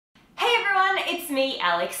it's me,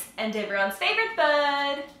 Alex, and everyone's favourite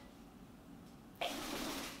bird,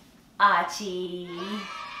 Archie.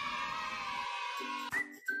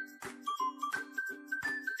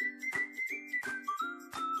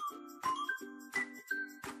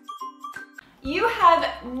 You have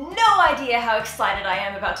no idea how excited I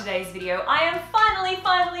am about today's video. I am finally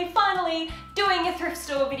doing a thrift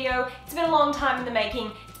store video. It's been a long time in the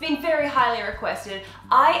making. It's been very highly requested.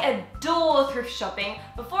 I adore thrift shopping.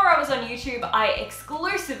 Before I was on YouTube, I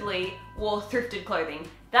exclusively wore thrifted clothing.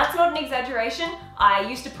 That's not an exaggeration. I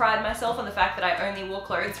used to pride myself on the fact that I only wore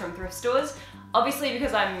clothes from thrift stores. Obviously,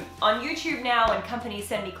 because I'm on YouTube now and companies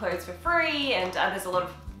send me clothes for free, and there's a lot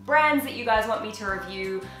of brands that you guys want me to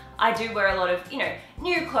review. I do wear a lot of,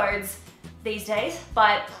 new clothes these days,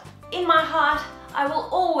 but in my heart, I will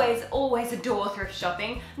always adore thrift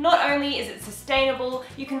shopping. Not only is it sustainable,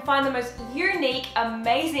 you can find the most unique,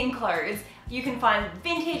 amazing clothes. You can find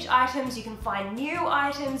vintage items, you can find new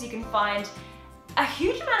items, you can find a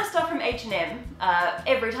huge amount of stuff from H&M.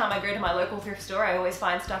 Every time I go to my local thrift store, I always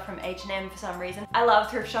find stuff from H&M for some reason. I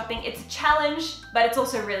love thrift shopping. It's a challenge, but it's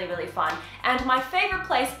also really fun. And my favorite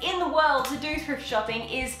place in the world to do thrift shopping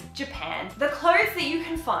is Japan. The clothes that you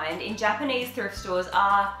can find in Japanese thrift stores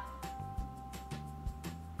are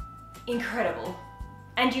incredible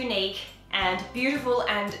and unique and beautiful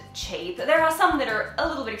and cheap. There are some that are a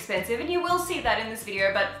little bit expensive, and you will see that in this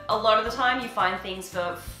video, but a lot of the time you find things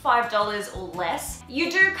for $5 or less. You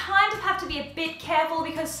do kind of have to be a bit careful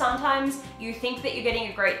because sometimes you think that you're getting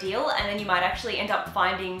a great deal and then you might actually end up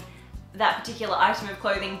finding that particular item of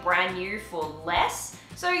clothing brand new for less.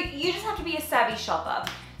 So you just have to be a savvy shopper.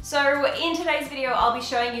 So in today's video, I'll be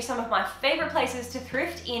showing you some of my favorite places to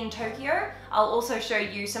thrift in Tokyo. I'll also show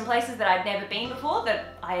you some places that I'd never been before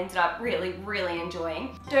that I ended up really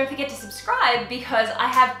enjoying. Don't forget to subscribe because I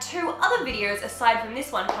have 2 other videos aside from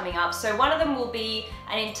this one coming up. So one of them will be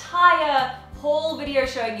an entire haul video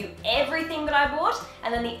showing you everything that I bought,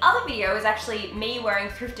 and then the other video is actually me wearing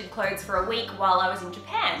thrifted clothes for a week while I was in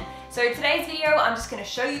Japan. So today's video, I'm just going to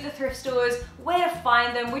show you the thrift stores, where to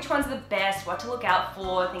find them, which ones are the best, what to look out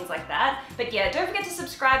for, things like that. But yeah, don't forget to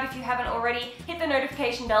subscribe if you haven't already. Hit the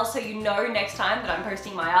notification bell so you know next time that I'm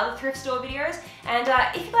posting my other thrift store videos. And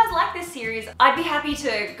if you guys like this series, I'd be happy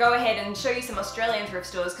to go ahead and show you some Australian thrift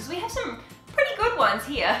stores because we have some pretty good ones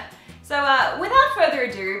here. So without further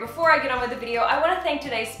ado, before I get on with the video, I want to thank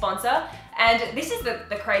today's sponsor. And this is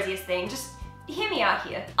the craziest thing, just hear me out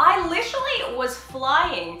here. I literally was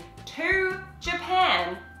flying to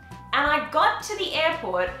Japan and I got to the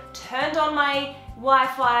airport, turned on my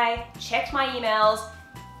Wi-Fi, checked my emails,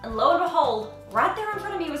 and lo and behold, right there in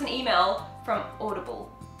front of me was an email from Audible.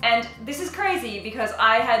 And this is crazy because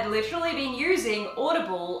I had literally been using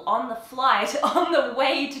Audible on the flight on the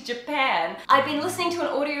way to Japan. I'd been listening to an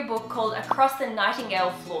audiobook called Across the Nightingale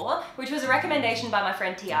Floor, which was a recommendation by my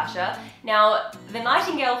friend Tiasha. Now, the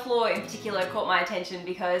Nightingale Floor in particular caught my attention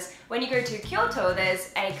because when you go to Kyoto, there's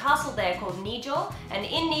a castle there called Nijo, and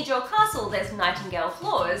in Nijo Castle there's nightingale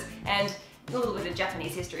floors, and a little bit of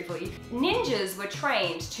Japanese history for you. Ninjas were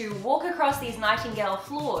trained to walk across these nightingale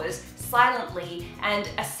floors silently, and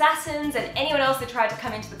assassins and anyone else that tried to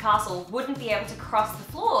come into the castle wouldn't be able to cross the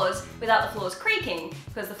floors without the floors creaking,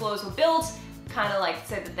 because the floors were built kind of like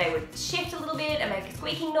so that they would shift a little bit and make a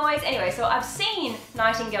squeaking noise. Anyway, so I've seen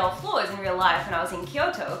nightingale floors in real life when I was in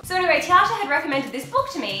Kyoto. So anyway, Tiasha had recommended this book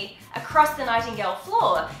to me, Across the Nightingale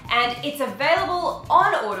Floor, and it's available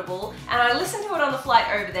on Audible, and I listened to it on the flight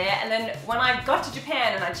over there, and then when I got to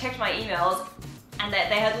Japan and I checked my emails, and they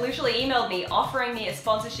had literally emailed me offering me a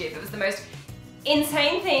sponsorship. It was the most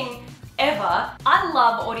insane thing ever. I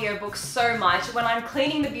love audiobooks so much. When I'm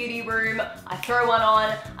cleaning the beauty room, I throw one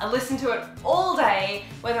on, I listen to it all day,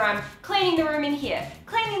 whether I'm cleaning the room in here,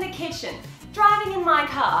 cleaning the kitchen, driving in my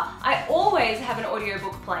car, I always have an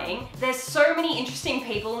audiobook playing. There's so many interesting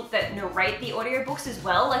people that narrate the audiobooks as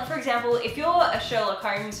well. Like for example, if you're a Sherlock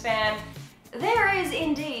Holmes fan, there is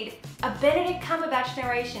indeed a Benedict Cumberbatch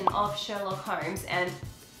narration of Sherlock Holmes, and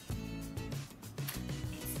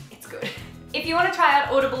it's good. If you want to try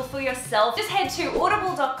out Audible for yourself, just head to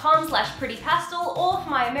audible.com/prettypastel, or for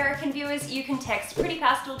my American viewers, you can text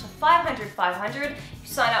prettypastel to 500-500.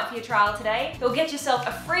 Sign up for your trial today. You'll get yourself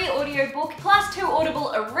a free audiobook plus 2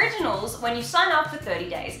 Audible originals when you sign up for 30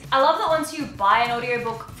 days. I love that once you buy an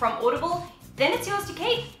audiobook from Audible, then it's yours to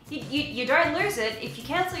keep. You don't lose it. If you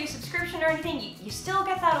cancel your subscription or anything, you still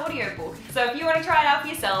get that audiobook. So if you want to try it out for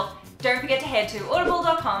yourself, don't forget to head to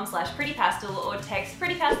audible.com/prettypastel or text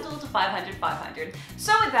prettypastel to 500-500.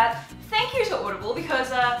 So with that, thank you to Audible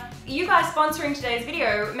because you guys sponsoring today's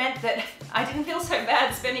video meant that I didn't feel so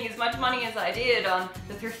bad spending as much money as I did on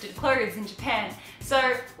the thrifted clothes in Japan. So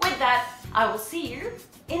with that, I will see you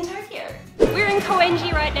in Tokyo. We're in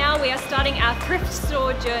Koenji right now. We are starting our thrift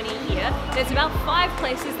store journey here. There's about 5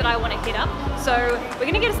 places that I want to hit up. So we're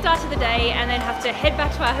gonna get a start to the day and then have to head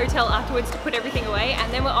back to our hotel afterwards to put everything away,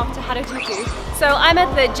 and then we're off to Harajuku. So I'm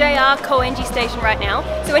at the JR Koenji station right now.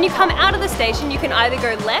 So when you come out of the station, you can either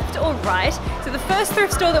go left or right. So the first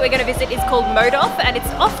thrift store that we're gonna visit is called Modoff, and it's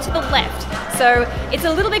off to the left. So it's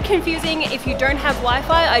a little bit confusing if you don't have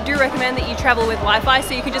Wi-Fi. I do recommend that you travel with Wi-Fi,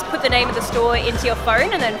 so you can just put the name of the store into your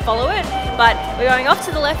phone and then follow it. But we're going off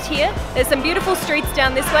to the left here. There's some beautiful streets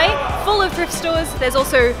down this way, full of thrift stores. There's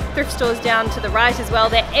also thrift stores down to the right as well.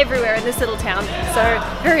 They're everywhere in this little town. So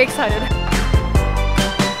very excited.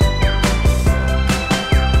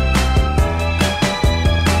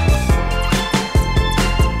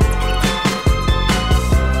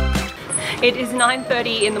 It is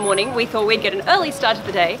 9:30 in the morning. We thought we'd get an early start to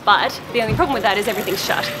the day, but the only problem with that is everything's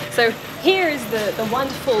shut. So here is the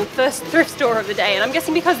wonderful first thrift store of the day, and I'm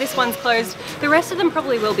guessing because this one's closed, the rest of them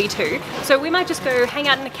probably will be too. So we might just go hang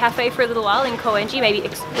out in a cafe for a little while in Koenji, maybe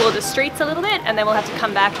explore the streets a little bit, and then we'll have to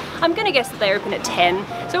come back. I'm gonna guess that they open at 10,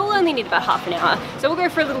 so we'll only need about half an hour. So we'll go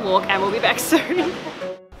for a little walk and we'll be back soon.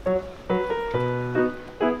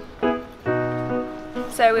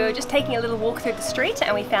 So we were just taking a little walk through the street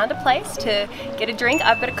and we found a place to get a drink.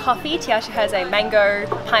 I've got a coffee, Tiasha has a mango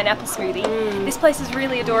pineapple smoothie. This place is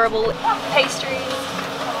really adorable. Pastries,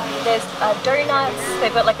 there's donuts,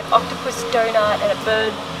 they've got like an octopus donut and a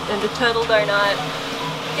bird and a turtle donut.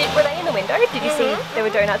 Were they in the window? Did you see there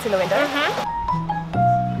were donuts in the window?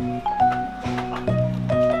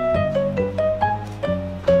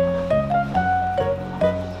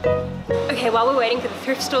 Okay, while we're waiting for the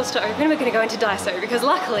thrift stores to open, we're gonna go into Daiso because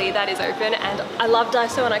luckily that is open, and I love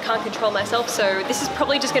Daiso and I can't control myself, so this is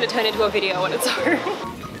probably just gonna turn into a video on its own.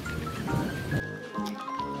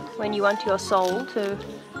 When you want your soul to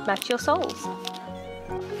match your souls.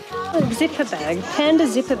 Look, zipper bag, panda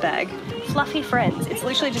zipper bag, fluffy friends. It's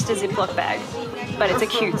literally just a Ziploc bag, but it's a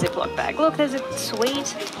cute Ziploc bag. Look, there's a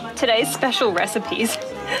sweet, today's special recipes.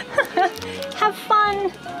 Have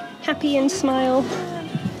fun, happy and smile.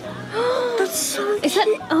 That's so cute. Is that,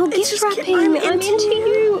 oh, gift wrapping, I'm into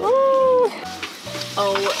you.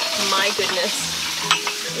 Oh my goodness.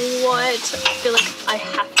 What? I feel like I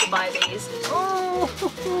have to buy these. Oh,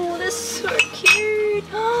 they're so cute.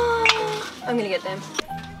 I'm gonna get them.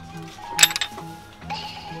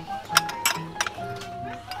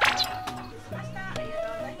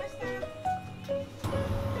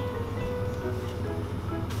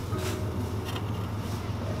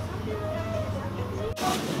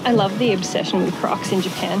 I love the obsession with Crocs in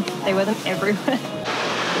Japan. They wear them everywhere.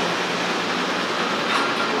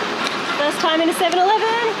 First time in a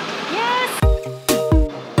 7-Eleven! Yes!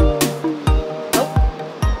 Oh.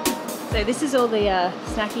 So this is all the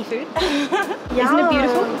snacky food. Yeah. Isn't it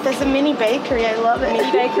beautiful? There's a mini bakery, I love it.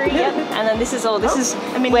 Mini bakery, yep. And then this is all, this is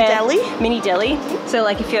a mini deli? Mini deli. So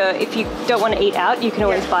like if you don't want to eat out, you can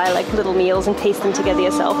always buy like little meals and piece them together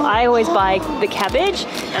yourself. I always buy the cabbage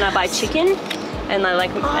and I buy chicken. And I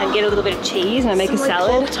like and get a little bit of cheese and I make a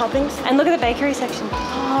salad. Pork toppings. And look at the bakery section.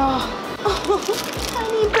 Tiny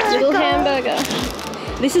burger. Little hamburger.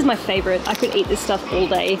 This is my favorite. I could eat this stuff all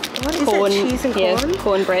day. What is that, cheese and corn? Yeah,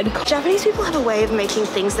 cornbread. Japanese people have a way of making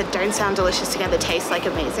things that don't sound delicious together taste like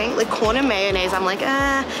amazing. Like corn and mayonnaise, I'm like,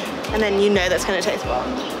 and then you know that's gonna taste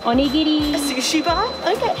bomb. Onigiri. A sushi bar?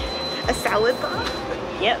 Okay. A salad bar?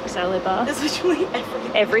 Yep, salad bar. There's literally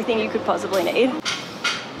everything. Everything you could possibly need.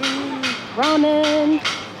 Ramen. Oh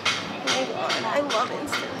my god, I love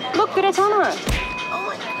instant noodles. Look, Gudetama. Oh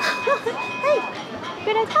my god. Hey.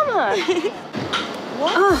 Gudetama.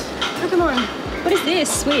 What? Oh, Pokemon. What is this?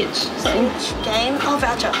 Switch. Switch game? Oh,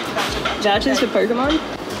 voucher. Vouchers for Pokemon?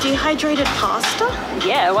 Dehydrated pasta?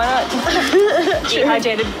 Yeah, why not?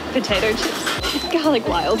 Dehydrated potato chips. Garlic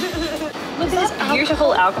wild. Look at this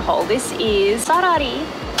beautiful alcohol. This is Sarari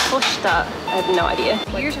Hoshita. I have no idea.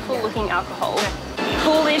 Beautiful looking alcohol.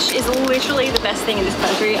 Coolish is literally the best thing in this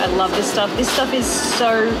country. I love this stuff. This stuff is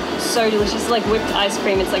so delicious. It's like whipped ice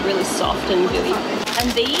cream. It's like really soft and gooey.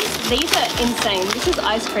 And these are insane. This is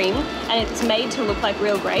ice cream and it's made to look like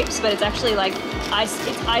real grapes, but it's actually like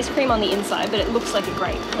it's ice cream on the inside, but it looks like a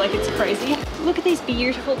grape. Like, it's crazy. Look at these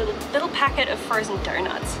beautiful little packet of frozen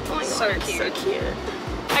donuts. Oh my god, so cute. So cute.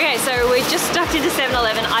 Okay, so we just stuck into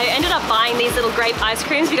 7-Eleven. I ended up buying these little grape ice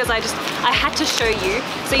creams because I had to show you.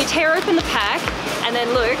 So you tear open the pack and then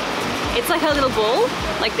look, it's like a little ball,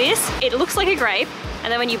 like this. It looks like a grape,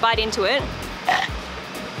 and then when you bite into it,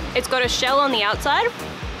 it's got a shell on the outside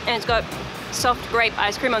and it's got soft grape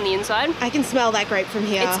ice cream on the inside. I can smell that grape from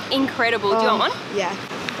here. It's incredible. Do you want one? Yeah.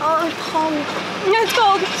 Oh, it's cold. No, it's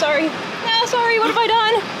cold. Sorry. No, sorry. What have I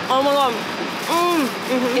done? Oh my god.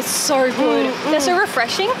 It's so good. They're so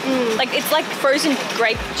refreshing. Like it's like frozen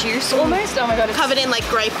grape juice almost. Oh my god. It's Covered in like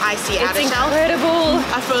grape icy outer It's shell. incredible.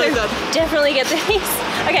 That's really good. Definitely get these.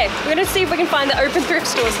 Okay, we're gonna see if we can find the open thrift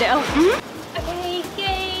stores now. Okay,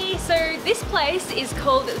 yay. So this place is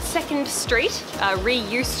called 2nd Street, a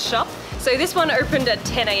reuse shop. So this one opened at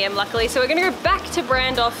 10 AM luckily, so we're gonna go back to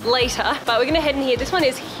Brandoff later, but we're gonna head in here. This one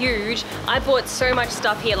is huge. I bought so much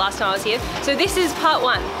stuff here last time I was here. So this is part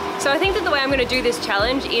 1. So I think that the way I'm gonna do this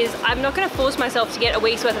challenge is I'm not gonna force myself to get a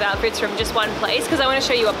week's worth of outfits from just one place, because I wanna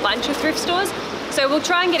show you a bunch of thrift stores. So we'll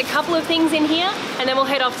try and get a couple of things in here, and then we'll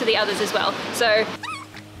head off to the others as well. So,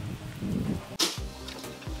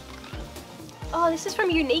 oh, this is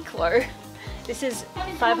from Uniqlo. This is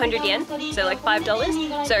 500 yen, so like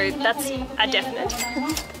 $5. So that's a definite.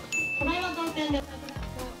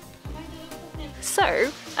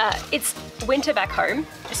 So, it's winter back home,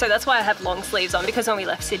 so that's why I have long sleeves on, because when we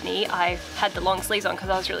left Sydney, I had the long sleeves on because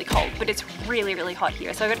I was really cold, but it's really, really hot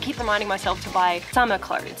here. So I've got to keep reminding myself to buy summer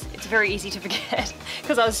clothes. It's very easy to forget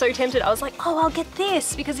because I was so tempted. I was like, oh, I'll get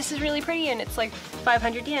this because this is really pretty and it's like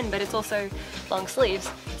 500 yen, but it's also long sleeves.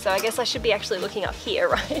 So I guess I should be actually looking up here,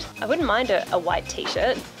 right? I wouldn't mind a white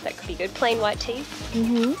t-shirt. That could be good. Plain white tee.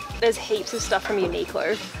 There's heaps of stuff from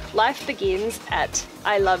Uniqlo. Life begins at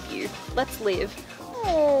I love you. Let's live.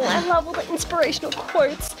 Oh, I love all the inspirational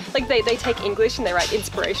quotes. Like they take English and they write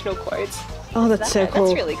inspirational quotes. Oh, that's so cool.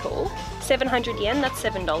 That's really cool. 700 yen, that's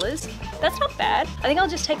 $7. That's not bad. I think I'll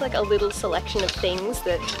just take like a little selection of things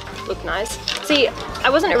that look nice. See, I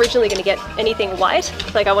wasn't originally gonna get anything white.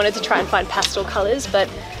 Like I wanted to try and find pastel colors, but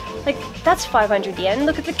like that's 500 yen.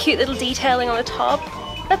 Look at the cute little detailing on the top.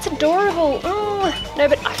 That's adorable. Oh, no,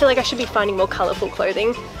 but I feel like I should be finding more colorful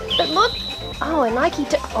clothing. But look, oh, a Nike,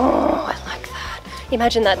 oh, I like that.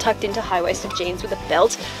 Imagine that tucked into high-waisted jeans with a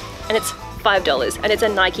belt, and it's $5, and it's a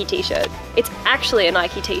Nike t-shirt. It's actually a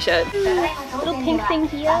Nike t-shirt. Little pink thing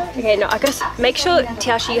here. Okay, no, I gotta make sure,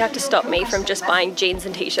 Tiashi, you have to stop me from just buying jeans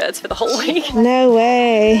and t-shirts for the whole week. No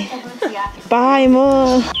way. Buy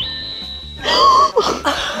more.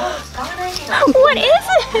 What is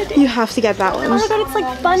it? You have to get that one. Oh my god, it's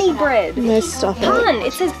like bunny bread. No, stop it. Pun,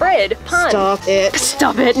 it says bread. Pun. Stop it.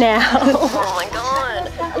 Stop it now. Oh my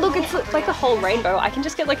god. Look, it's like a whole rainbow. I can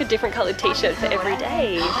just get like a different coloured t-shirt for every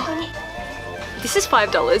day. This is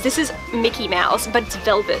 $5. This is Mickey Mouse, but it's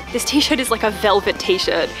velvet. This t-shirt is like a velvet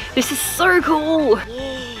t-shirt. This is so cool.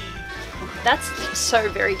 That's so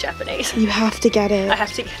very Japanese. You have to get it. I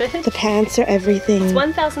have to get it. The pants are everything. It's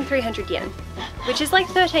 1,300 yen, which is like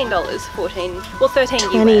 $13, 14, well 13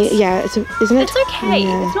 20, US. yeah, isn't it? It's okay,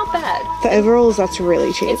 Yeah. it's not bad. For overalls, that's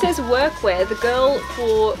really cheap. It says workwear, the girl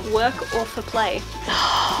for work or for play.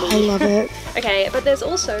 I love it. Okay, but there's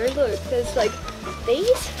also, look, there's like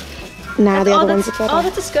these. Nah, the other ones are better. Oh,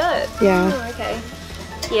 that's a skirt. Yeah. Oh, okay.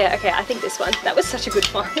 Yeah, okay, I think this one. That was such a good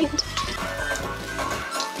find.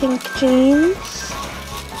 Pink jeans.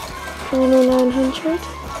 900.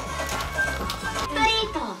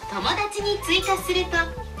 How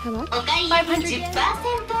much? 500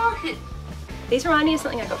 yen. These remind me of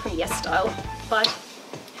something I got from Yes Style, but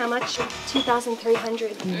how much?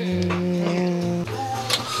 2,300. Yeah.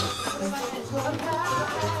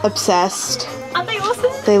 Obsessed. Aren't they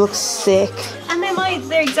awesome? They look sick. And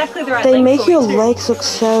they're exactly the right They length make for me your too. legs look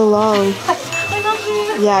so long. I love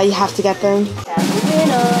them. Yeah, you have to get them. That's a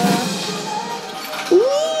winner.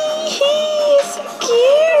 Wee, so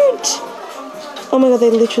cute. Oh my god, they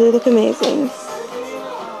literally look amazing.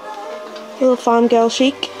 Little farm girl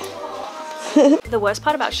chic. The worst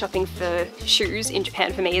part about shopping for shoes in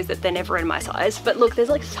Japan for me is that they're never in my size. But look, there's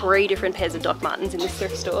like 3 different pairs of Doc Martens in this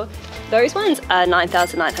thrift store. Those ones are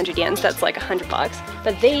 9,900 yen, so that's like $100.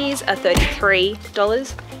 But these are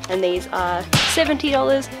 $33 and these are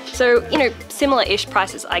 $70. So, you know, similar-ish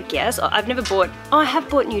prices, I guess. I've never bought, oh, I have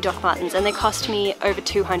bought new Doc Martens and they cost me over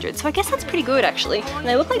 200. So I guess that's pretty good actually. And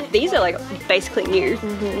they look like these are like basically new.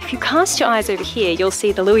 If you cast your eyes over here, you'll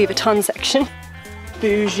see the Louis Vuitton section.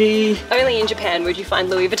 Bougie. Only in Japan would you find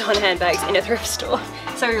Louis Vuitton handbags in a thrift store.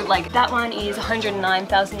 So like that one is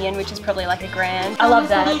 109,000 yen, which is probably like $1,000. I love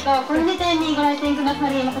that.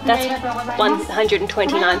 That's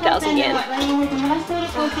 129,000 yen.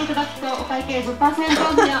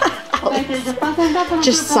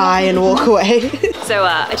 Just sigh and walk away. So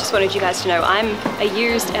I just wanted you guys to know I'm a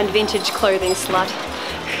used and vintage clothing slut.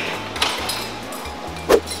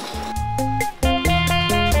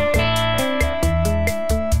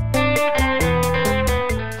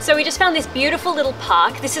 So we just found down this beautiful little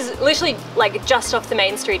park. This is literally like just off the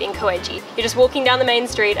main street in Koenji. You're just walking down the main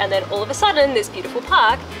street and then all of a sudden this beautiful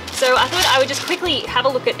park. So I thought I would just quickly have a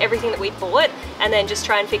look at everything that we bought and then just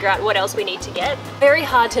try and figure out what else we need to get. Very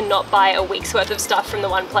hard to not buy a week's worth of stuff from the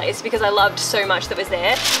one place because I loved so much that was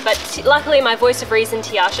there. But luckily my voice of reason,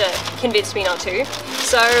 Tiasha, convinced me not to.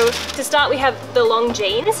 So to start, we have the long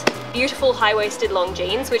jeans. Beautiful high-waisted long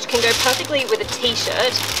jeans, which can go perfectly with a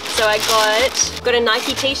t-shirt. So I got a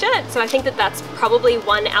Nike t-shirt, so I think that that's probably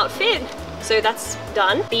one outfit. So that's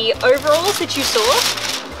done. The overalls that you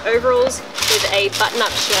saw, overalls with a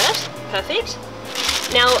button-up shirt, perfect.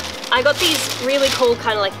 Now, I got these really cool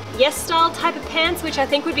kind of like Yes style type of pants, which I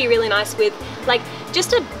think would be really nice with like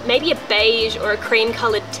just maybe a beige or a cream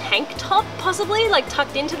colored tank top, possibly, like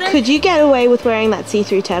tucked into them. Could you get away with wearing that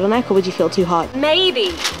see-through turtleneck, or would you feel too hot?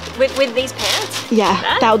 Maybe. With these pants? Yeah,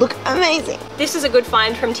 that would look amazing. This is a good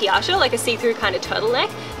find from Tiasha, like a see-through kind of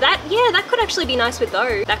turtleneck. That could actually be nice with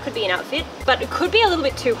those. That could be an outfit, but it could be a little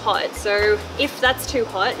bit too hot. So if that's too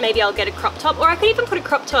hot, maybe I'll get a crop top, or I could even put a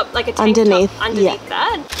crop top, like a tank top underneath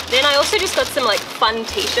that. Then I also just got some like fun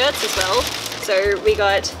t-shirts as well. So we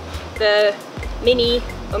got the Minnie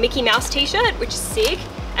or Mickey Mouse t-shirt, which is sick.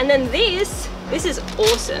 And then this is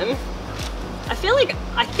awesome. I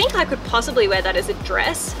think I could possibly wear that as a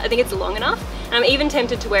dress. I think it's long enough. And I'm even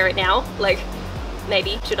tempted to wear it now. Like,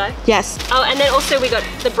 maybe, should I? Yes. Oh, and then also we got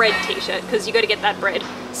the bread t-shirt, because you got to get that bread.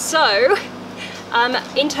 So,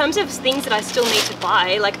 in terms of things that I still need to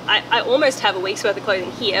buy, like I almost have a week's worth of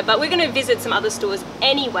clothing here, but we're going to visit some other stores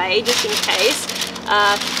anyway, just in case.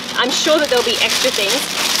 I'm sure that there'll be extra things.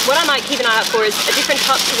 What I might keep an eye out for is a different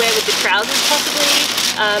top to wear with the trousers, possibly.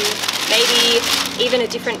 Maybe even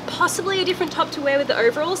possibly a different top to wear with the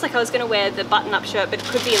overalls. Like I was going to wear the button-up shirt, but it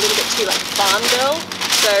could be a little bit too like farm girl.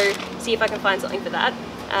 So see if I can find something for that.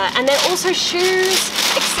 And then also shoes,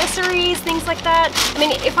 accessories, things like that. I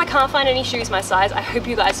mean, if I can't find any shoes my size, I hope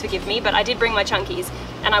you guys forgive me, but I did bring my chunkies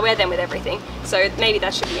and I wear them with everything. So maybe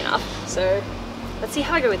that should be enough. So let's see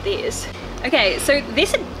how I go with this. Okay, so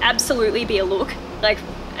this would absolutely be a look, like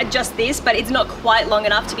just this, but it's not quite long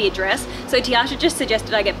enough to be a dress. So Tiasha just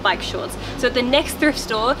suggested I get bike shorts. So at the next thrift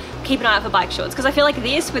store, keep an eye out for bike shorts, because I feel like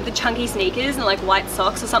this with the chunky sneakers and like white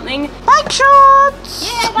socks or something. Bike shorts!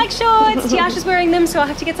 Yeah, bike shorts! Tiasha's wearing them, so I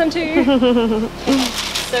have to get some too.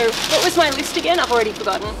 So what was my list again? I've already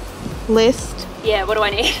forgotten. List? Yeah, what do I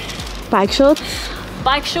need? Bike shorts.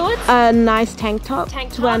 Bike shorts. A nice tank top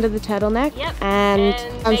to wear under the turtleneck. Yep. And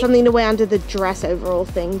something to wear under the dress overall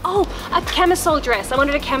thing. Oh, a camisole dress. I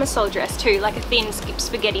wanted a camisole dress too, like a thin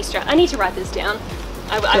spaghetti strap. I need to write this down.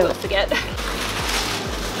 I will forget.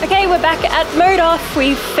 Okay, we're back at Modoff.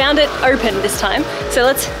 We found it open this time. So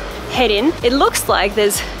let's head in. It looks like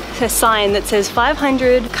there's a sign that says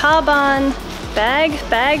 500 carbon bags,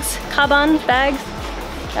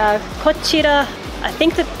 kochira. I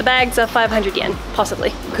think that the bags are 500 yen,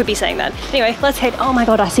 possibly. Could be saying that. Anyway, let's head. Oh my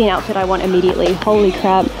god, I see an outfit I want immediately. Holy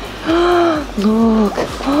crap. Look.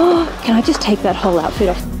 Can I just take that whole outfit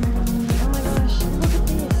off? Oh my gosh,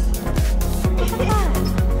 look at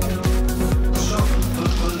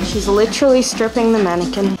this. She's literally stripping the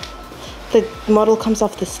mannequin. The model comes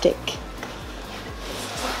off the stick.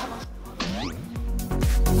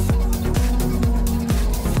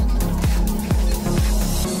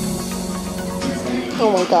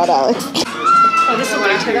 Oh my god, Alex. Oh, this is what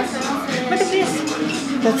I took. Look at this.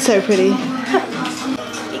 That's so pretty.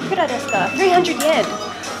 Ikura desu ka? 300 yen.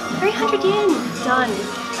 300 yen. Done.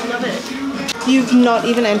 I love it. You've not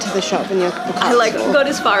even entered the shop and you're I like got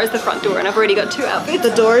as far as the front door and I've already got 2 outfits.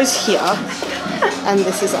 The door is here and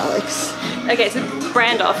this is Alex. Okay, so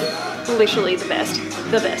brand off. Literally the best.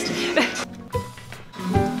 The best.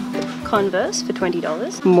 Converse for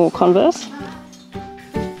 $20. More Converse.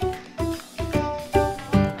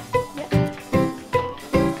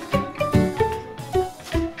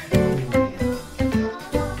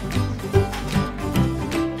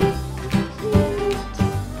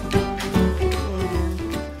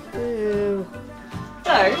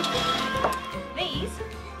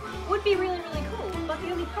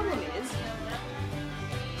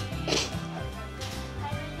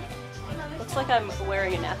 Looks like I'm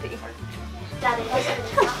wearing a nappy.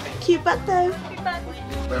 Cute butt though. Cute butt.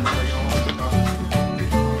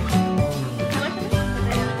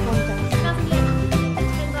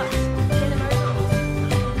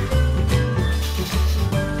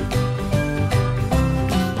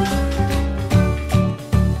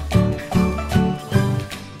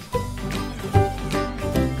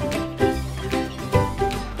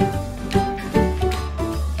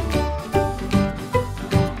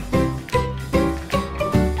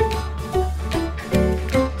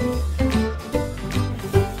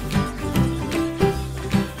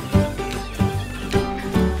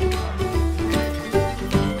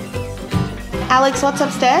 Alex, what's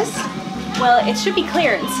upstairs? Well, it should be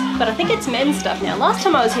clearance, but I think it's men's stuff now. Last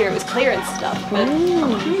time I was here, it was clearance stuff, but...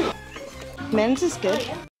 Men's is good.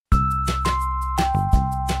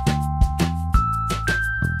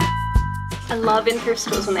 I love in thrift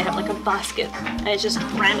stores when they have like a basket and it's just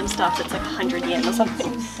random stuff that's like 100 yen or something.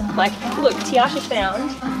 Like, look, Tiasha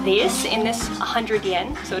found this in this 100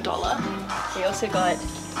 yen, so $1. We also got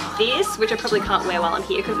this, which I probably can't wear while I'm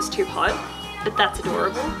here because it's too hot, but that's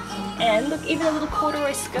adorable. And look, even a little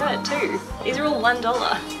corduroy skirt too. These are all $1.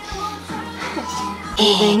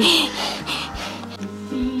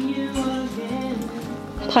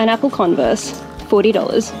 Pineapple Converse,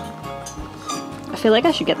 $40. I feel like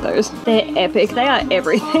I should get those. They're epic. They are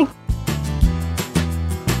everything.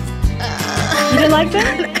 You don't like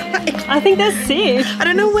them? I think they're sick. I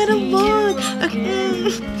don't know where to look. Okay.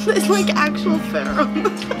 There's like actual fur on them.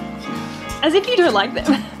 As if you don't like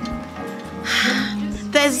them.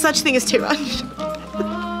 There's such thing as too much.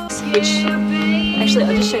 Which, actually,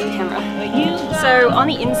 I'll just show you the camera. So on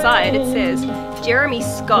the inside it says Jeremy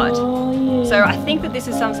Scott. So I think that this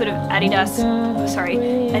is some sort of Adidas,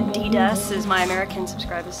 as my American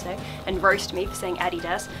subscribers say, and roast me for saying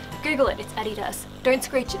Adidas. Google it, it's Adidas. Don't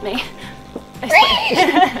screech at me.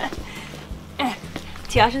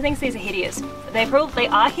 Tiasha thinks these are hideous. They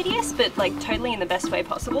are hideous, but like totally in the best way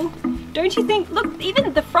possible. Don't you think? Look, even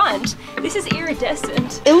at the front, this is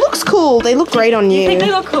iridescent. It looks cool. They look great on you. You think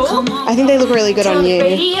they look cool? I think they look really good on you.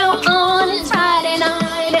 You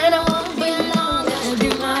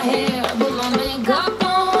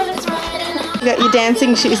got your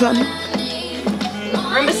dancing shoes on.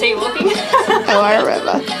 Remember sea walking? Oh, I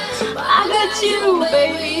remember. I got you,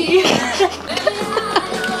 baby.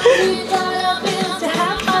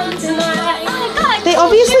 They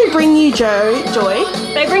obviously bring you joy.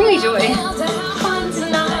 They bring me joy.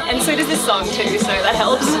 And so does this song too, so that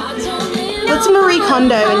helps. It's Marie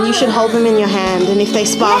Kondo and you should hold them in your hand, and if they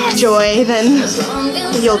spark joy, then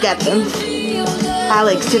you'll get them.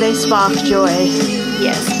 Alex, do they spark joy?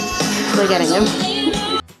 Yes. We're getting them.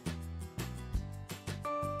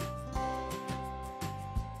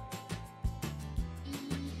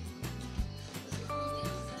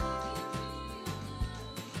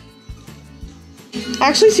 I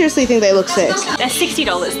actually seriously think they look sick. They're $60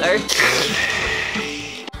 though.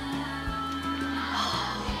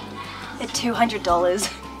 They're $200.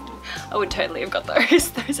 I would totally have got those.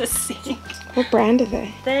 Those are sick. What brand are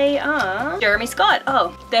they? They are Jeremy Scott.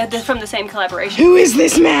 Oh, they're from the same collaboration. Who is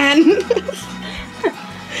this man?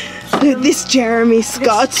 This Jeremy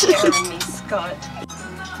Scott. This Jeremy Scott.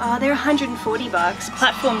 Oh, they're $140.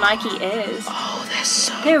 Platform Nike Airs.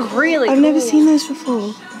 Oh, they're really cool. I've never seen those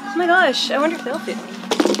before. Oh my gosh, I wonder if they'll fit me.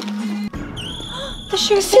 The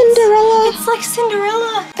shoe Cinderella. It's like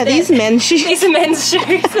Cinderella. Are these men's shoes? These are men's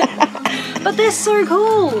shoes. But they're so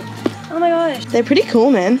cool. Oh my gosh. They're pretty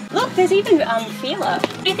cool, man. Look, there's even Fila.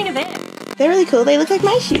 What do you think of that? They're really cool. They look like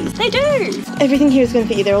my shoes. They do. Everything here is going to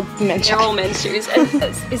fit you. They're all men's shoes. They're all men's shoes.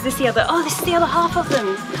 Is this the other? Oh, this is the other half of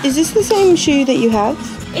them. Is this the same shoe that you have?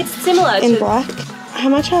 It's similar in black. How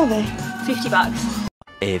much are they? $50.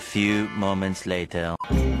 A few moments later.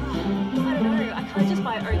 I don't know. I can't just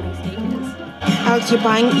buy only sneakers. Alex,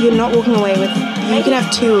 you're not walking away with, you can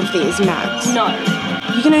have 2 of these max. No.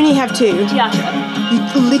 You can only have 2. Tiasha. You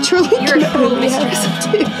literally You're can a cruel only mistress. have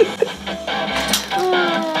 2.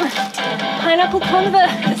 Pineapple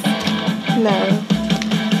Converse. No.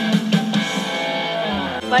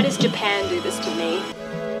 Why does Japan do this to me?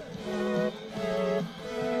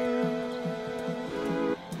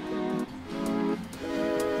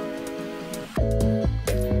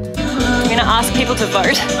 I'm gonna ask people to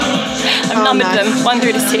vote. I've numbered them 1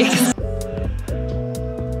 through to 6.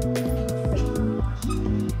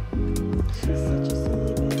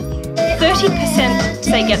 %,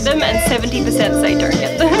 say get them, and 70% say don't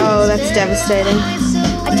get them. Oh, that's devastating.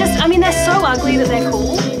 I mean, they're so ugly that they're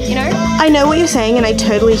cool, you know? I know what you're saying and I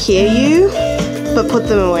totally hear you, but put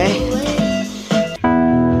them away.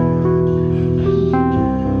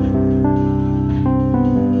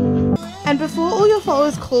 And before all your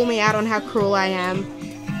followers call me out on how cruel I am,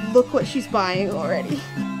 look what she's buying already.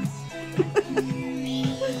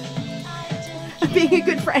 Being a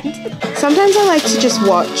good friend. Sometimes I like to just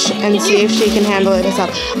watch and see if she can handle it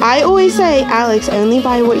herself. I always say, Alex, only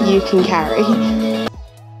buy what you can carry.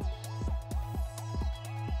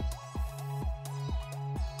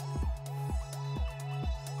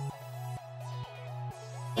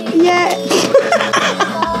 Yeah.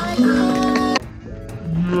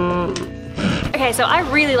 Okay, so I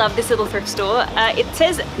really love this little thrift store. It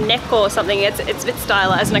says Neko or something. It's a bit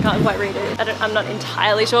stylized and I can't quite read it. I'm not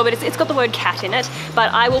entirely sure, but it's got the word cat in it.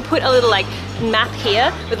 But I will put a little like map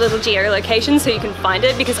here with little geolocation so you can find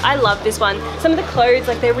it, because I love this one. Some of the clothes,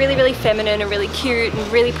 like they're really, really feminine and really cute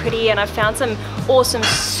and really pretty, and I've found some awesome,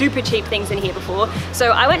 super cheap things in here before.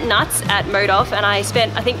 So I went nuts at Modoff and I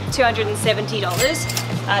spent, I think, $270.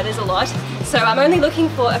 There's a lot. So I'm only looking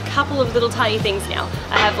for a couple of little tiny things now.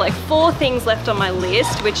 I have like 4 things left on my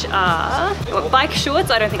list, which are bike shorts,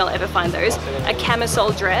 I don't think I'll ever find those, a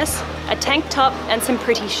camisole dress, a tank top, and some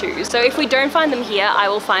pretty shoes. So if we don't find them here, I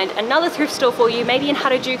will find another thrift store for you, maybe in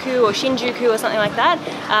Harajuku or Shinjuku or something like that.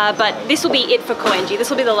 But this will be it for Koenji. This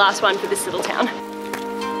will be the last one for this little town.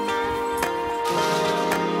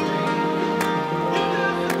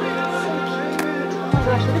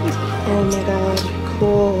 Oh my god,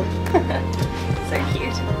 cool. So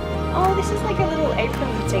cute. Oh, this is like a little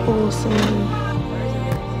apron thing. Awesome.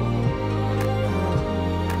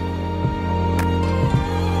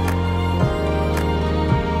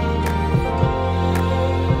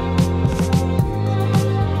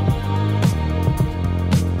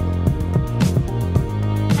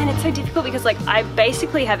 Difficult because like I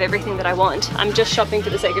basically have everything that I want. I'm just shopping for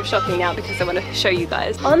the sake of shopping now because I want to show you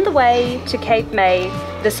guys. On the way to Cape May,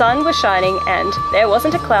 the sun was shining and there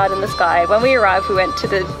wasn't a cloud in the sky. When we arrived, we went to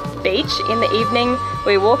the beach in the evening.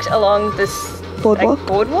 We walked along this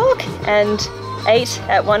boardwalk and ate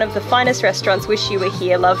at one of the finest restaurants. Wish you were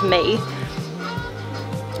here, love me.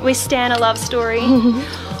 We stan a love story.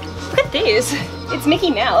 Look at this. It's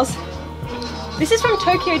Mickey Mouse. This is from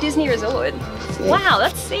Tokyo Disney Resort. Wow,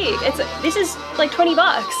 that's sick. This is like 20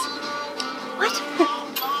 bucks. What?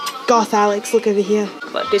 Goth Alex, look over here.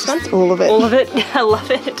 What, this one? All of it. All of it? I love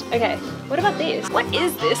it. Okay, what about this? What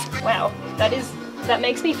is this? Wow, that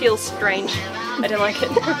makes me feel strange. I don't like it.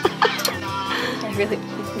 It really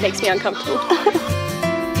makes me uncomfortable.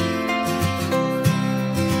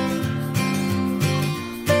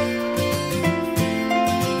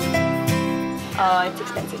 Oh, it's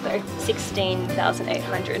expensive though.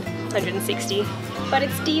 16,800, 160. But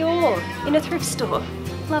it's Dior in a thrift store.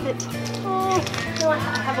 Love it. Oh, no, I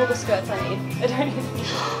have all the skirts I need. I don't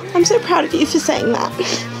even... I'm so proud of you for saying that.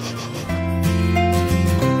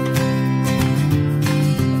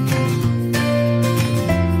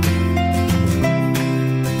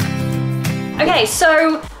 Okay,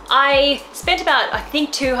 so I spent about, I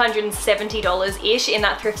think, $270-ish in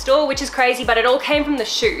that thrift store, which is crazy, but it all came from the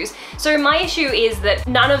shoes. So my issue is that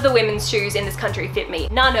none of the women's shoes in this country fit me.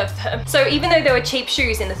 None of them. So even though there were cheap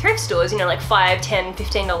shoes in the thrift stores, you know, like $5, $10,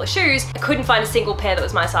 $15 shoes, I couldn't find a single pair that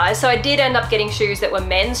was my size. So I did end up getting shoes that were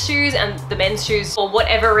men's shoes, and the men's shoes, for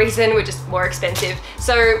whatever reason, were just more expensive.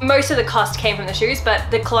 So most of the cost came from the shoes, but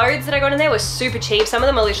the clothes that I got in there were super cheap. Some of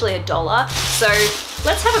them are literally $1. So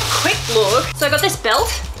let's have a quick look. So I got this belt.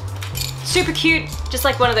 Super cute, just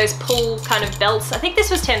like one of those pull kind of belts. I think this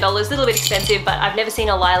was $10, a little bit expensive, but I've never seen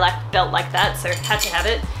a lilac belt like that, so had to have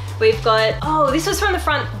it. We've got, oh, this was from the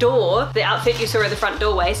front door, the outfit you saw at the front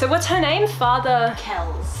doorway. So what's her name? Father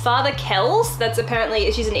Kells. Father Kells, that's apparently,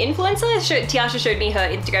 she's an influencer. Tiasha showed me her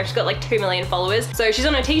Instagram, she's got like 2 million followers. So she's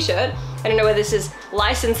on a t-shirt. I don't know whether this is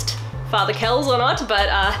licensed Father Kells or not, but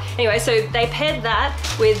anyway, so they paired that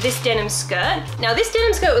with this denim skirt. Now this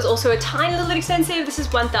denim skirt was also a tiny little bit expensive. This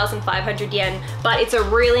is 1,500 yen, but it's a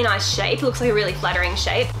really nice shape. It looks like a really flattering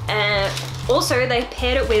shape. And also they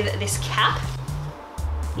paired it with this cap.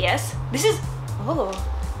 Yes, this is,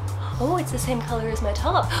 oh, it's the same color as my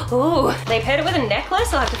top. Oh, they paired it with a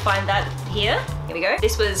necklace. I'll have to find that here. Here we go.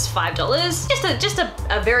 This was $5. Just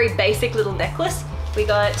a very basic little necklace. We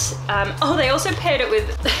got, oh, they also paired it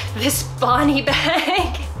with this Barney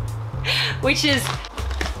bag, which is,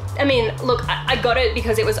 I mean, look, I got it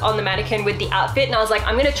because it was on the mannequin with the outfit, and I was like,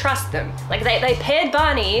 I'm gonna trust them. Like, they paired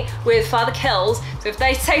Barney with Father Kells, so if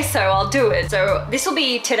they say so, I'll do it. So this will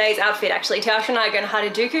be today's outfit, actually. Tiasha and I are going to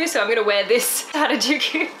Harajuku, so I'm gonna wear this to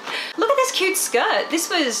Harajuku. Look at this cute skirt. This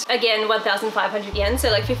was, again, 1,500 yen,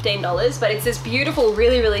 so like $15, but it's this beautiful,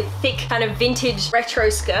 really, really thick kind of vintage retro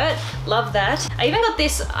skirt. Love that. I even got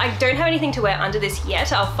this, I don't have anything to wear under this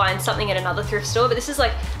yet. I'll find something at another thrift store, but this is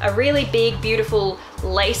like a really big, beautiful,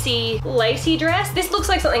 lacy dress. This looks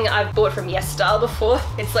like something I've bought from Yes Style before.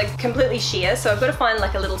 It's like completely sheer, so I've got to find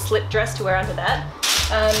like a little slip dress to wear under that.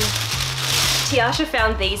 Tiasha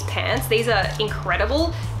found these pants. These are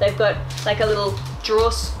incredible. They've got like a little draw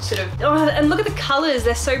sort of, oh, and look at the colors.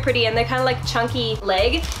 They're so pretty, and they're kind of like chunky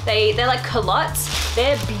leg. They're like culottes.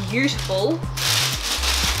 They're beautiful.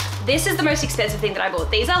 This is the most expensive thing that I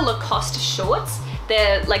bought. These are Lacoste shorts.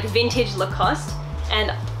 They're like vintage Lacoste,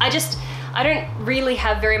 and I don't really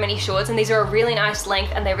have very many shorts, and these are a really nice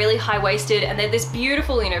length, and they're really high-waisted, and they're this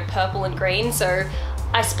beautiful, you know, purple and green, so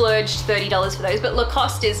I splurged $30 for those. But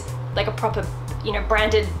Lacoste is like a proper, you know,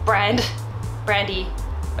 branded brand. brandy,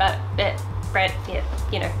 brand, yeah,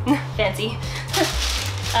 you know, fancy.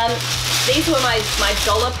 These were my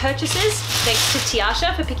dollar purchases, thanks to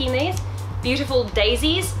Tiasha for picking these. Beautiful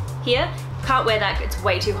daisies here. Can't wear that, it's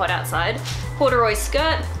way too hot outside. Corduroy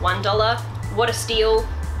skirt, $1. What a steal.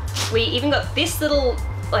 We even got this little,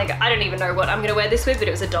 like, I don't even know what I'm gonna wear this with, but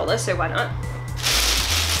it was $1, so why not?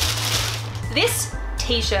 This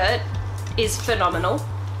t-shirt is phenomenal.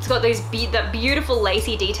 It's got those that beautiful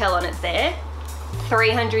lacy detail on it there.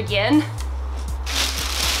 300 yen.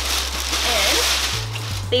 And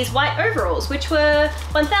these white overalls, which were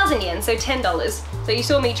 1,000 yen, so $10. So you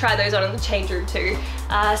saw me try those on in the change room too.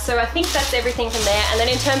 So I think that's everything from there. And then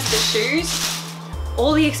in terms of the shoes,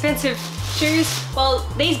 all the expensive shoes, well,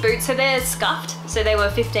 these boots, so they're scuffed, so they were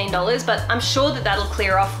 $15, but I'm sure that that'll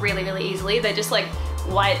clear off really, really easily. They're just like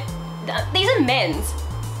white, these are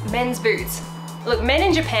men's boots. Look, men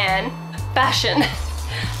in Japan, fashion.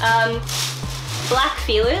 Black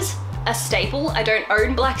feelers, a staple. I don't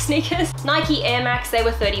own black sneakers. Nike Air Max, they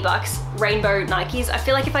were 30 bucks. Rainbow Nikes. I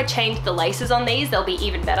feel like if I change the laces on these, they'll be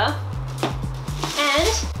even better.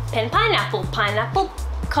 And pineapple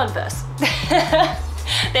Converse.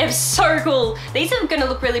 They're so cool. These are gonna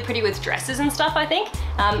look really pretty with dresses and stuff, I think.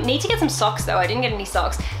 Need to get some socks though. I didn't get any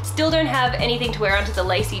socks. Still don't have anything to wear onto the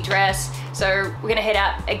lacy dress, so we're gonna head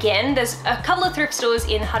out again. There's a couple of thrift stores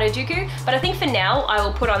in Harajuku, but I think for now I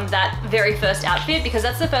will put on that very first outfit because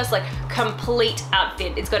that's the first like complete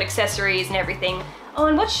outfit. It's got accessories and everything. Oh,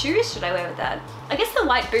 and what shoes should I wear with that? I guess the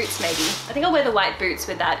white boots maybe. I think I'll wear the white boots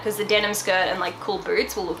with that because the denim skirt and like cool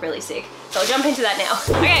boots will look really sick. So I'll jump into that now.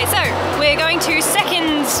 Okay, so we're going to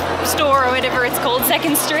Second Store or whatever it's called,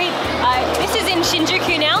 Second Street. This is in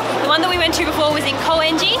Shinjuku now. The one that we went to before was in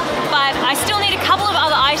Koenji, but I still need a couple of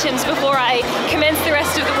other items before I commence the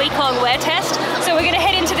rest of the week-long wear test. So we're gonna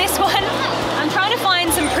head into this one. I'm trying to find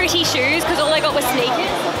some pretty shoes because all I got was sneakers.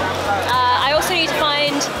 I also need to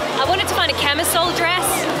find, I wanted to find a camisole dress.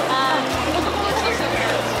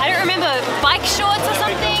 I don't remember, bike shorts or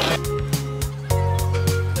something.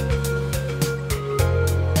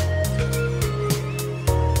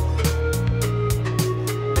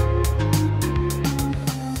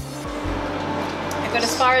 I got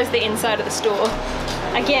as far as the inside of the store.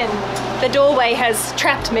 Again, the doorway has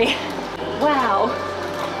trapped me. Wow.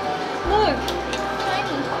 Look.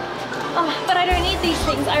 Oh, but I don't need these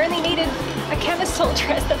things. I only needed a camisole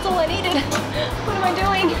dress. That's all I needed. What am I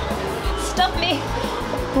doing? Stop me.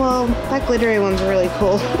 Well, that glittery one's really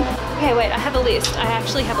cool. Okay, wait, I have a list. I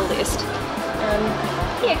actually have a list.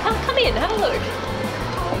 Yeah, come in, have a look.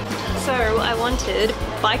 So I wanted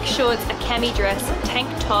bike shorts, a cami dress, tank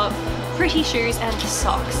top, pretty shoes, and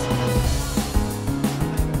socks.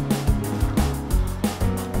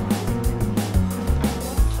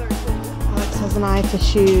 So cool. Alex has an eye for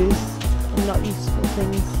shoes and not useful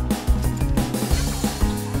things.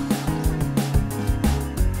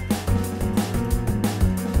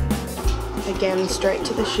 Again, straight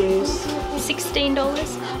to the shoes. $16.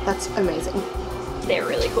 That's amazing. They're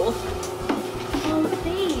really cool. Oh, look at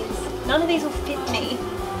these. None of these will fit me.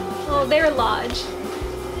 Oh, they're large.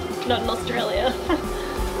 Not in Australia.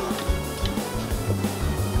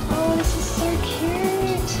 Oh, this is so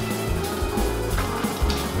cute.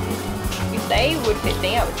 If they would fit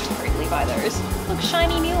me, I would totally buy those. Look,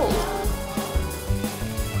 shiny mule.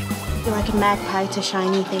 You're like a magpie to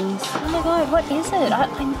shiny things. Oh my god, what is it?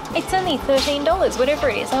 It's only $13, whatever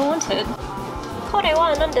it is I wanted.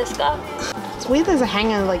 It's weird there's a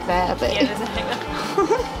hanger like that, but... Yeah, there's a hanger.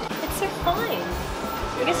 It's so fine.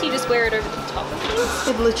 I guess you just wear it over the top of things.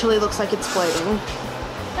 It literally looks like it's floating.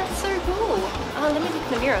 That's so cool. Oh, let me look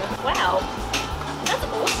in the mirror. Wow. That's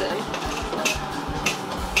awesome.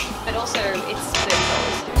 But also, it's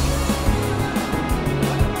 $30 too.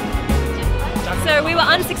 So we were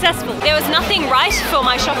unsuccessful. There was nothing right for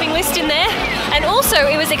my shopping list in there, and also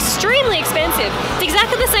it was extremely expensive. It's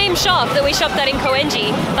exactly the same shop that we shopped at in Koenji,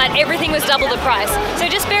 but everything was double the price. So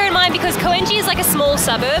just bear in mind, because Koenji is like a small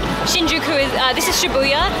suburb, Shinjuku is, this is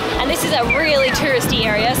Shibuya, and this is a really touristy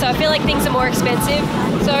area, so I feel like things are more expensive.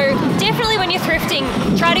 So definitely when you're thrifting,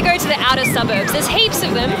 try to go to the outer suburbs. There's heaps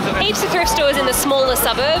of them, heaps of thrift stores in the smaller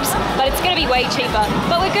suburbs, but it's gonna be way cheaper.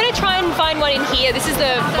 But we're gonna try and find one in here. This is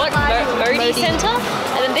the, what, Modi Center?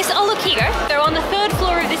 And then this, oh look, here you go. They're on the 3rd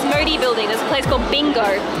floor of this Modi building. There's a place called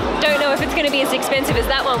Bingo. Don't know if it's gonna be as expensive as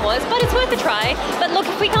that one was, but it's worth a try. But look,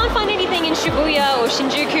 if we can't find anything in Shibuya or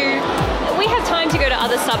Shinjuku, we have time to go to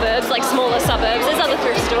other suburbs, like smaller suburbs. There's other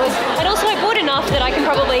thrift stores. And also I bought enough that I can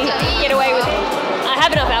probably get away with it. I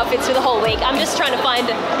have enough outfits for the whole week. I'm just trying to find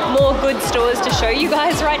more good stores to show you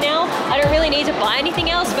guys right now. I don't really need to buy anything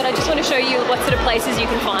else, but I just want to show you what sort of places you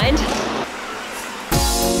can find.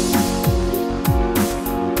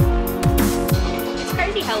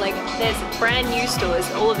 there's brand new stores.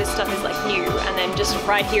 All of this stuff is like new, and then just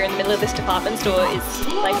right here in the middle of this department store is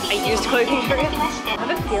like a used clothing area. I have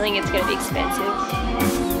a feeling it's going to be expensive.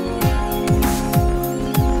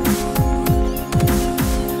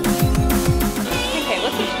 Okay,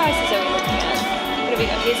 what sort of prices are we looking at? What have we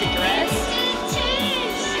got? Here's a dress.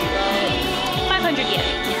 500 yen.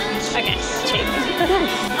 Okay, cheap.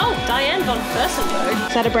 Oh, Diane von Furstenberg.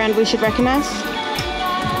 Is that a brand we should recognize?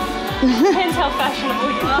 Depends how fashionable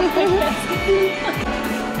you are, I guess.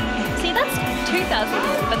 See, that's 2,000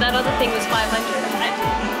 yen, but that other thing was 500.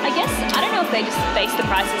 I guess, I don't know if they just base the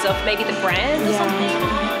prices off maybe the brand or something.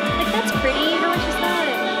 Like, that's pretty. How much is that?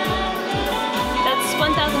 That's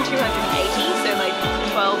 1,280, so like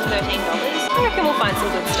 $12, $13. I reckon we'll find some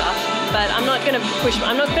good stuff, but I'm not gonna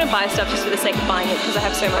buy stuff just for the sake of buying it because I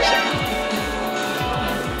have so much stuff.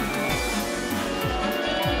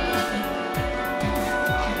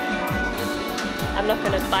 I'm not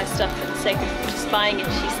going to buy stuff for the sake of just buying it,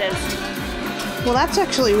 she says. Well, that's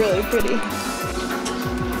actually really pretty. Can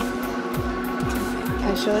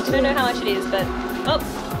I show it to you? I don't know how much it is, but... Oh,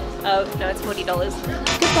 no, it's $40.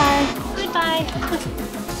 Goodbye. Goodbye.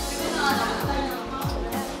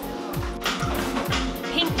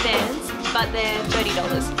 Pink Vans, but they're $30.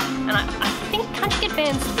 And I think, can't you get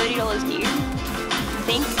Vans $30 new? I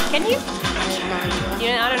think. Can you?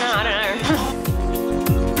 I don't know.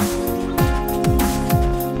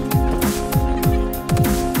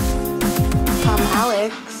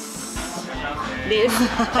 Alex. This,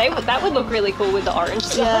 that would look really cool with the orange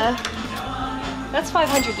stuff. Yeah. That's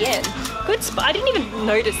 500 yen. Good spot. I didn't even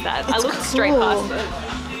notice that. I looked straight past it.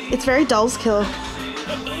 It's very doll's kill.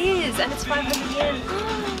 It is, and it's 500 yen.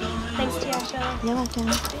 Thanks, Tiasha. You're welcome.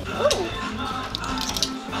 Ooh.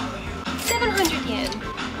 700 yen.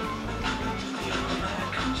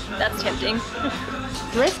 That's tempting.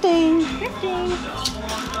 Thrifting.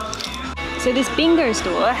 So this bingo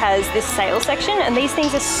store has this sale section, and these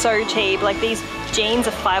things are so cheap. Like these jeans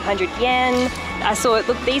are 500 yen. I saw it,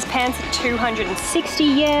 look, these pants are 260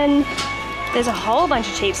 yen. There's a whole bunch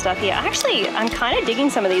of cheap stuff here. Actually, I'm kind of digging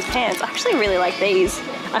some of these pants. I actually really like these.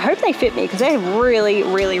 I hope they fit me because they're really,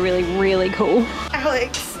 really, really, really cool.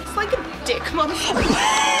 Alex, it's like a dick monster.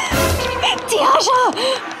 Tiasha!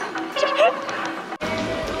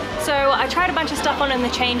 So I tried a bunch of stuff on in the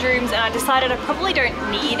change rooms, and I decided I probably don't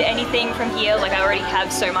need anything from here, like I already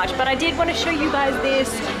have so much, but I did want to show you guys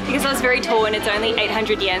this because I was very tall and it's only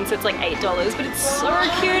 800 yen, so it's like $8, but it's so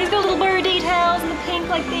cute. It's got little bow details and the pink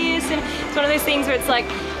like this, and it's one of those things where it's like,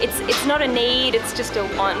 it's not a need, it's just a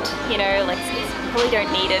want, you know, like I probably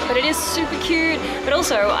don't need it, but it is super cute. But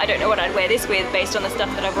also, I don't know what I'd wear this with based on the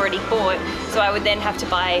stuff that I've already bought, so I would then have to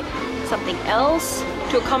buy something else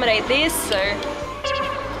to accommodate this, so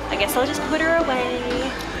I guess I'll just put her away.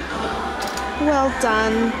 Well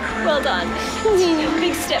done. Well done.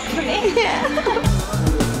 Big step for me. Yeah.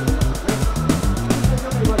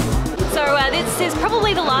 So this is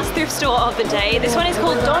probably the last thrift store of the day. This one is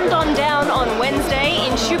called Don Don Down on Wednesday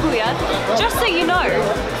in Shibuya. Just so you know,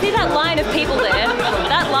 see that line of people there?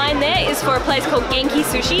 That line there is for a place called Genki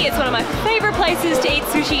Sushi. It's one of my favorite places to eat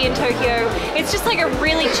sushi in Tokyo. It's just like a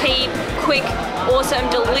really cheap, quick, awesome,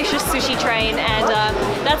 delicious sushi train, and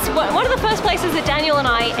that's one of the first places that Daniel and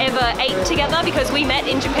I ever ate together because we met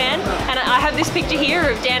in Japan, and I have this picture here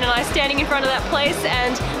of Dan and I standing in front of that place,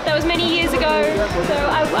 and that was many years ago, so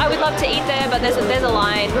I would love to eat there, but there's a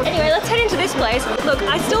line. Anyway, let's head into this place. Look,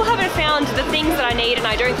 I still haven't found the things that I need, and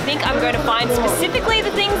I don't think I'm going to find specifically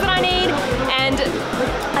the things that I need, and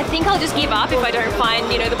I think I'll just give up if I don't find,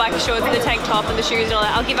 you know, the biker shorts and the tank top and the shoes and all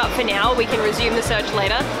that. I'll give up for now. We can resume the search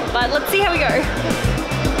later, but let's see how we go.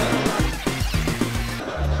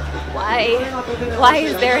 Why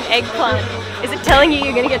is there an eggplant? Is it telling you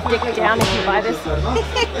you're gonna get dicked down if you buy this?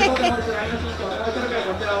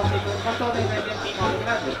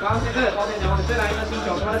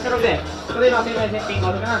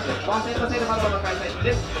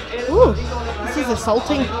 Ooh, this is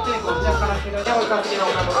assaulting. I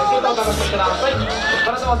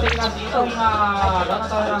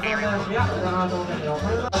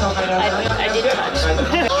did touch.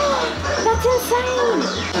 That's insane!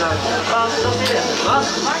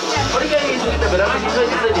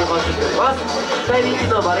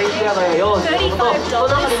 $35.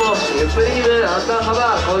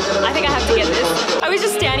 I think I have to get this. I was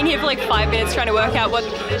just standing here for like 5 minutes trying to work out what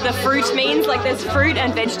the fruit means. Like there's fruit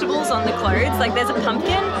and vegetables on the clothes. Like there's a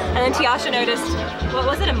pumpkin, and then Tiasha noticed, what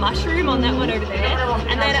was it, a mushroom on that one over there?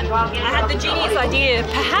 And then I had the genius idea,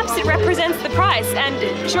 perhaps it represents the price.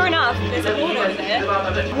 And sure enough, there's a wall over there.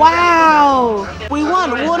 Wow! We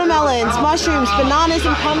want watermelons, mushrooms, bananas,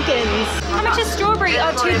 and pumpkins. How much is strawberry?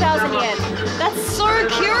 Oh, 2,000 yen. That's so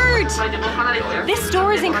cute! This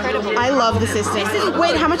store is incredible. I love the system.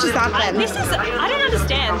 Wait, how much is that then? This is, I don't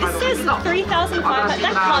understand. This says 3,500.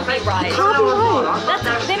 That can't be right. Can't be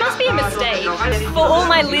right. There must be a mistake. For all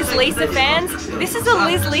my Liz Lisa fans, this is a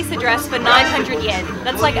Liz Lisa dress for 900 yen.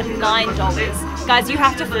 That's like $9. Guys, you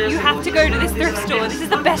have to go to this thrift store. This is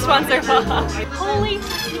the best one so far. Holy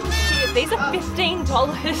shit, these are $15.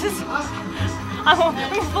 I'm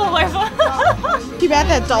fall over. Too bad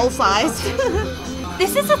they're doll sized.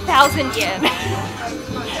 This is 1,000 yen.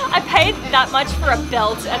 I paid that much for a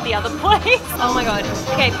belt at the other place. Oh my god.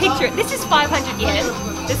 Okay, picture it. This is 500 yen.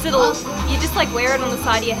 This little, you just like wear it on the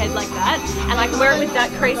side of your head like that, and I can wear it with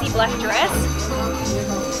that crazy black dress.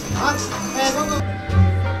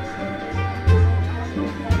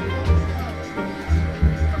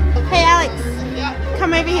 Hey Alex,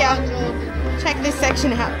 come over here. Check this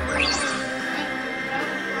section out.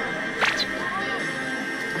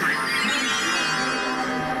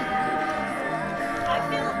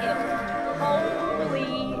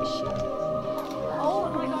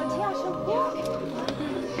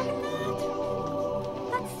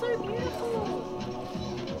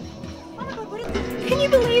 Can you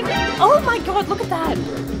believe it? Oh my god, look at that!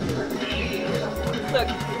 Look,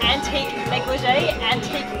 antique negligee,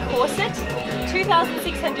 antique corset.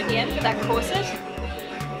 2,600 yen for that corset.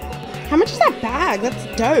 How much is that bag? That's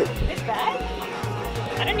dope. This bag?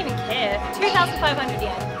 I don't even care. 2,500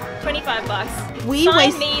 yen. 25 bucks.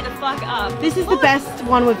 Sign me the fuck up. This is the best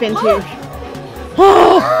one we've been to. Look!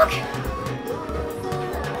 Look!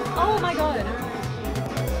 Oh my god.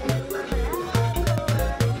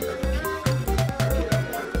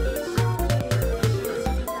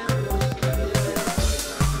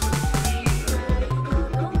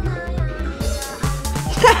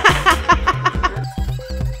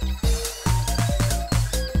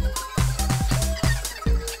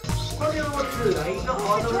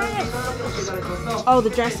 Oh, the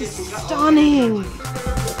dress is stunning.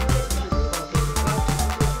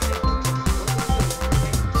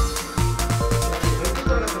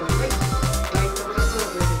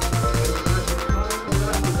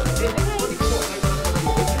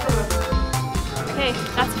 Okay,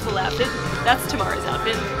 that's a full outfit. That's tomorrow's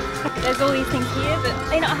outfit. There's all these things here, but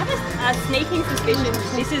you know, I have a sneaking suspicion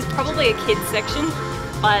this is probably a kids section,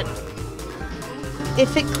 but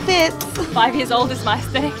if it fits. 5 years old is my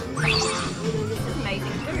aesthetic. This is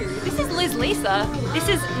amazing too. This is Liz Lisa. This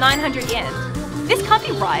is 900 yen. This can't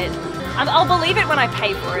be right. I'll believe it when I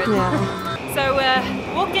pay for it. Yeah. So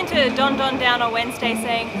walked into Don Don Down on Wednesday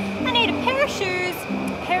saying, I need a pair of shoes,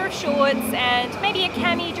 a pair of shorts, and maybe a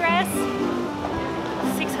cami dress.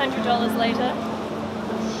 $600 later.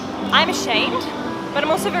 I'm ashamed, but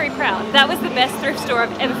I'm also very proud. That was the best thrift store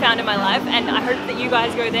I've ever found in my life, and I hope that you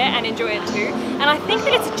guys go there and enjoy it too. And I think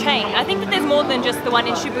that it's a chain. I think that there's more than just the one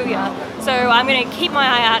in Shibuya. So I'm gonna keep my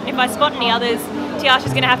eye out, and if I spot any others,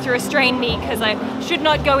 Tiasha's gonna have to restrain me because I should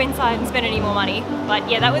not go inside and spend any more money. But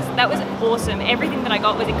yeah, that was awesome. Everything that I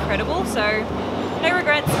got was incredible, so no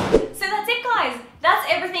regrets. So that's it, guys. That's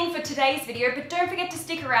everything for today's video, but don't forget to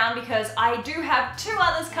stick around because I do have 2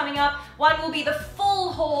 others coming up. One will be the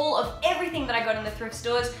full haul of everything that I got in the thrift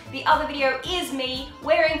stores. The other video is me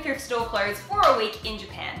wearing thrift store clothes for a week in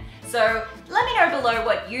Japan. So let me know below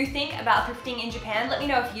what you think about thrifting in Japan. Let me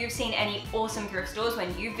know if you've seen any awesome thrift stores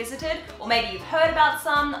when you've visited, or maybe you've heard about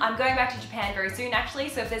some. I'm going back to Japan very soon actually,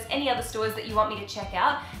 so if there's any other stores that you want me to check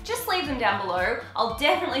out, just leave them down below. I'll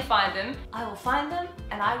definitely find them. I will find them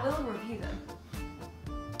and I will review them.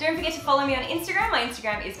 Don't forget to follow me on Instagram. My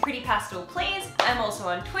Instagram is prettypastelplease. I'm also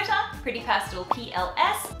on Twitter,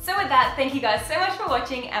 prettypastelpls. So with that, thank you guys so much for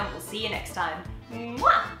watching and we'll see you next time.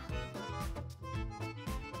 Mwah!